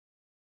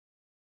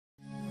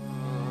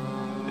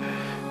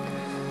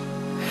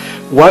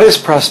What is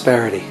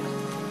prosperity?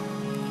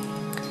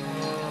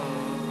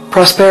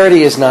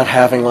 Prosperity is not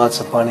having lots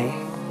of money,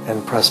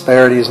 and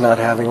prosperity is not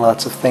having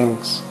lots of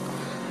things.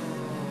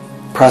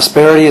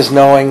 Prosperity is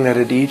knowing that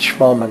at each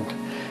moment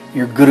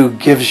your Guru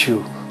gives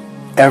you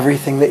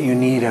everything that you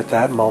need at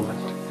that moment,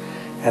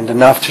 and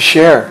enough to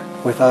share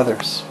with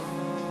others.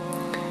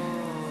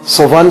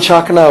 So Vandh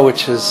Chakna,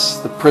 which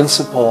is the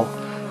principle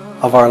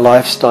of our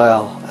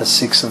lifestyle as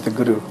Sikhs of the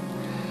Guru,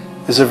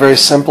 is a very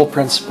simple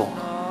principle.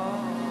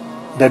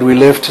 That we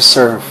live to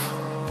serve,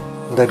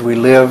 that we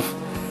live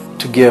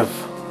to give,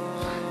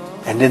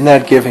 and in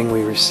that giving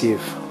we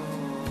receive.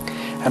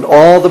 And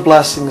all the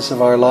blessings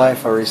of our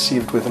life are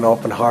received with an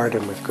open heart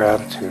and with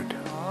gratitude.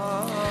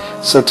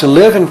 So to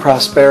live in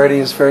prosperity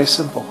is very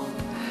simple.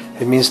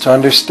 It means to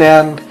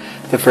understand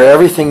that for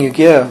everything you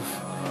give,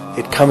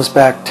 it comes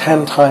back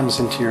 10 times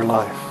into your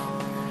life.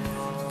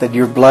 That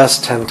you're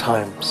blessed 10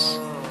 times.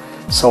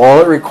 So all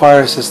it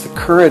requires is the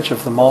courage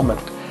of the moment,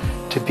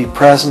 to be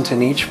present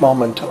in each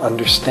moment, to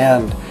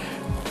understand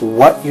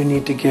what you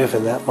need to give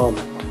in that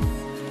moment.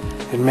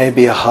 It may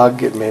be a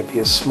hug, it may be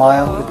a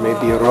smile, it may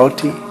be a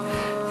roti,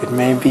 it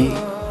may be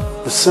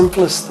the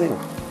simplest thing.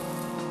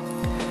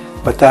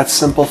 But that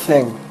simple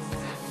thing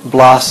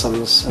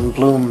blossoms and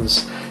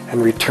blooms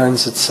and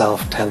returns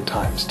itself 10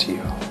 times to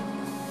you.